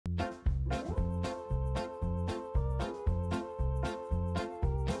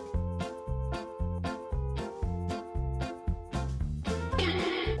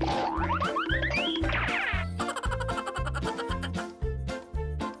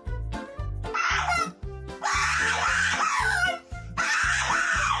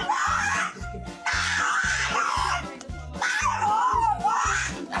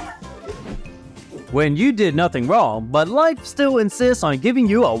When you did nothing wrong, but life still insists on giving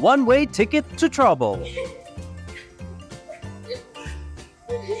you a one-way ticket to trouble.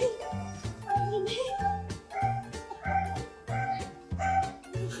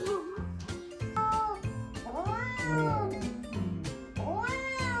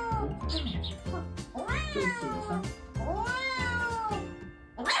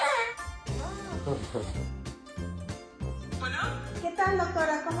 ¿Qué tal,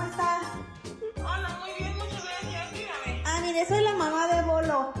 doctora? ¿Cómo está? Hola, muy bien, muchas gracias. Dígame. Ah, mire, soy la mamá de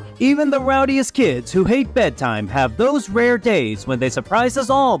Bolo. Even the rowdiest kids who hate bedtime have those rare days when they surprise us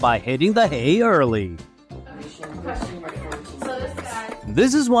all by hitting the hay early.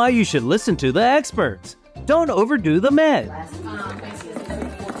 This is why you should listen to the experts. Don't overdo the meds.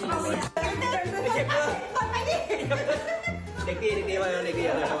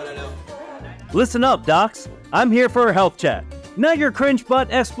 Listen up, docs. I'm here for a health check, not your cringe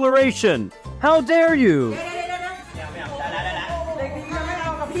butt exploration. How dare you?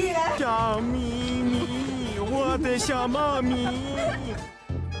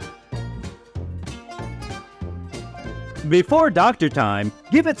 Before doctor time,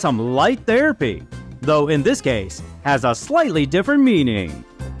 give it some light therapy, though in this case, has a slightly different meaning.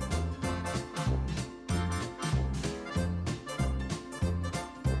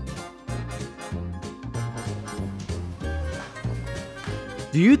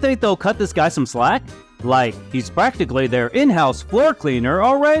 Do you think they'll cut this guy some slack? Like, he's practically their in-house floor cleaner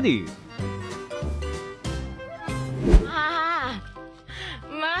already.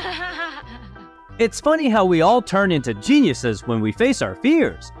 It's funny how we all turn into geniuses when we face our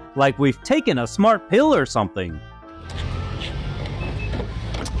fears, like we've taken a smart pill or something.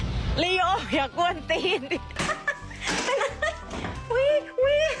 Leo, อย่ากวนตีน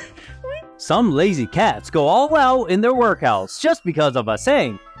Some lazy cats go all out in their workouts just because of a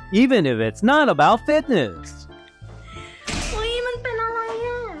saying, even if it's not about fitness. อุ๊ยมันเป็นอะไร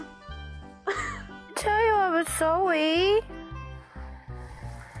อ่ะ Tell you I was sorry.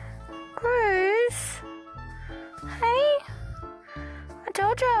 Grace. Hey. I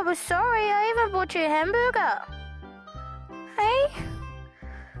told you I was sorry. I even bought you a hamburger. Hey.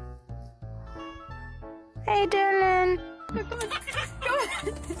 Hey, Dylan.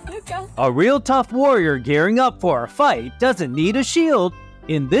 A real tough warrior gearing up for a fight doesn't need a shield.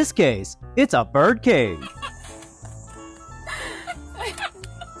 In this case, it's a bird cage.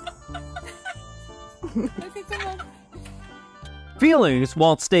 Feelings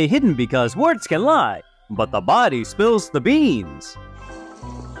won't stay hidden because words can lie, but the body spills the beans.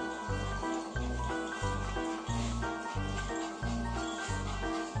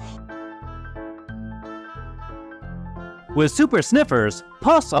 With super sniffers,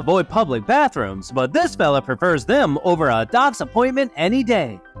 puffs avoid public bathrooms, but this fella prefers them over a doc's appointment any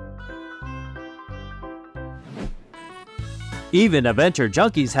day. Even adventure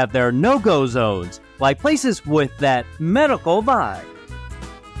junkies have their no-go zones, like places with that medical vibe.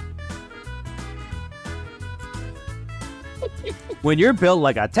 When you're built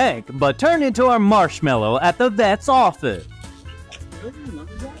like a tank, but turn into a marshmallow at the vet's office.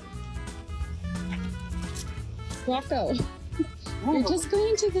 Rocco, you're just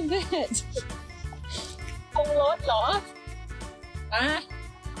going to the vet. คงรถเหรอ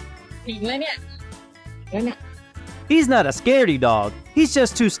ถึงแล้วเนี่ย He's not a scaredy dog. He's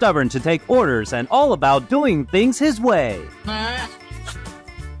just too stubborn to take orders and all about doing things his way. มา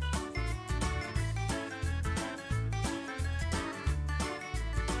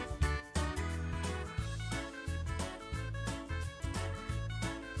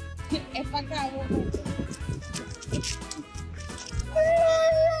เอฟปากกา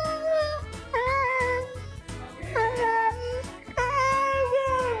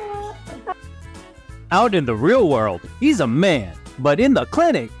Out in the real world, he's a man, but in the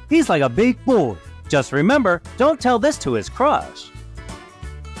clinic, he's like a big boy. Just remember, don't tell this to his crush.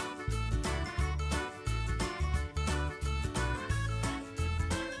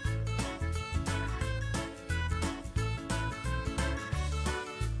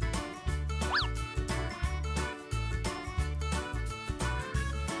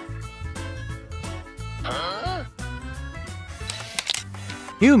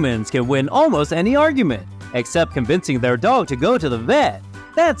 Humans can win almost any argument, except convincing their dog to go to the vet.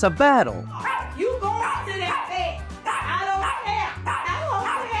 That's a battle. You go to that vet. I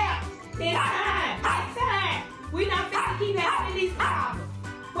don't care. It's time. We're not going to keep having these problems.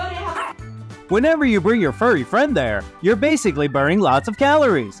 What the hell? Whenever you bring your furry friend there, you're basically burning lots of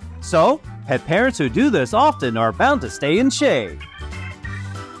calories. So, pet parents who do this often are bound to stay in shape.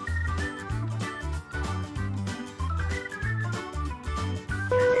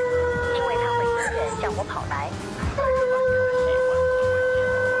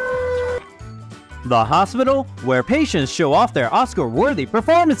 The hospital, where patients show off their Oscar-worthy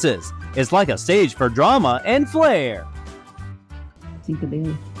performances, is like a stage for drama and flair. จิงกระเบล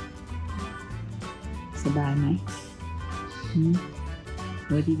สบายไหม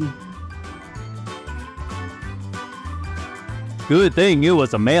What did you Good thing it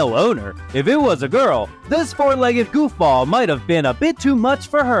was a male owner. If it was a girl, this four-legged goofball might have been a bit too much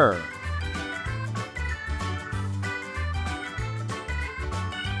for her.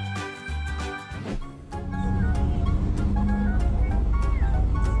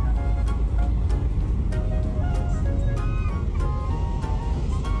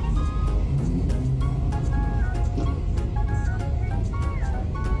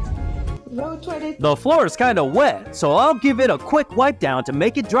 Road 20. The floor is kinda wet, so I'll give it a quick wipe down to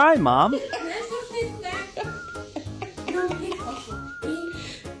make it dry, Mom.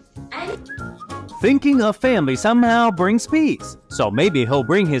 Thinking of family somehow brings peace, so maybe he'll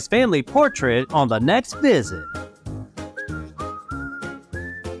bring his family portrait on the next visit.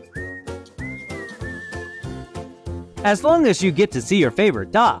 As long as you get to see your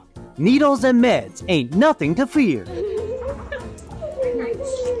favorite doc, needles and meds ain't nothing to fear.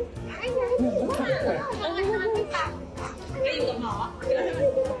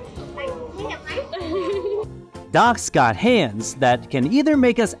 Docs got hands that can either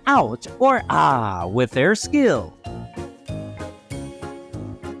make us ouch or ah with their skill.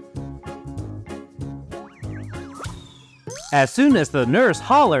 As soon as the nurse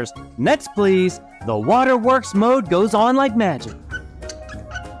hollers, "Next please," the waterworks mode goes on like magic.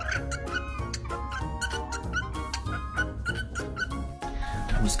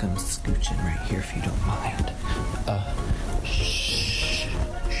 I'm just gonna scooch in right here if you don't mind. Shh.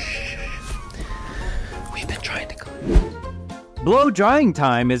 We've been trying to Blow drying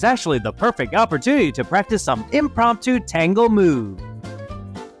time is actually the perfect opportunity to practice some impromptu tango move.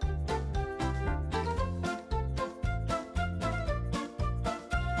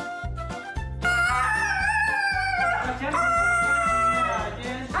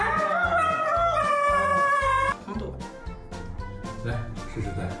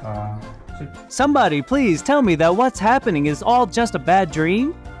 Somebody please tell me that what's happening is all just a bad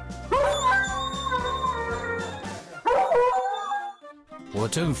dream? 我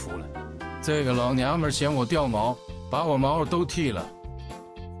真服了，这个老娘们嫌我掉毛，把我毛都剃了。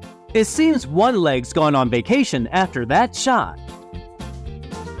 It seems one leg's gone on vacation after that shot.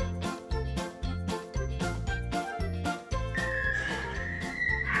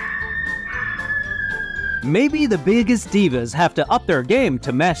 Maybe the biggest divas have to up their game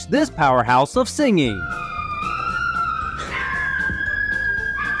to match this powerhouse of singing.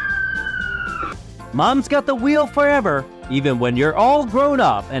 Mom's got the wheel forever, even when you're all grown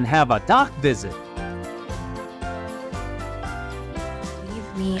up and have a doc visit.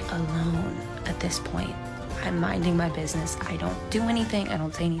 Leave me alone at this point. I'm minding my business. I don't do anything. I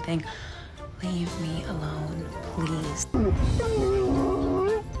don't say anything. Leave me alone, please.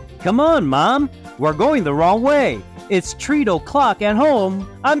 Come on, Mom. We're going the wrong way. It's treat o'clock at home.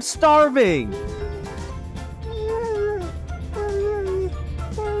 I'm starving.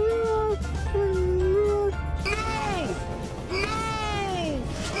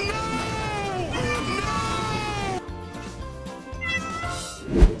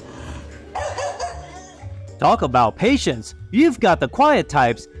 Talk about patience. You've got the quiet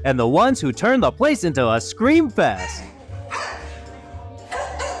types and the ones who turn the place into a scream fest.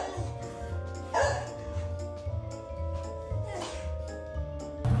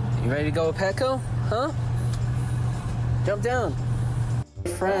 You ready to go, Petco? Huh? Jump down.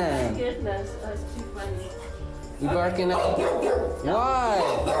 Friend. Goodness, that's too funny. You barking at Why?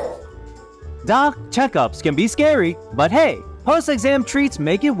 Doc checkups can be scary, but hey, post-exam treats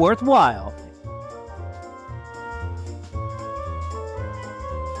make it worthwhile.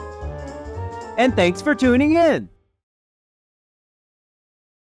 And thanks for tuning in.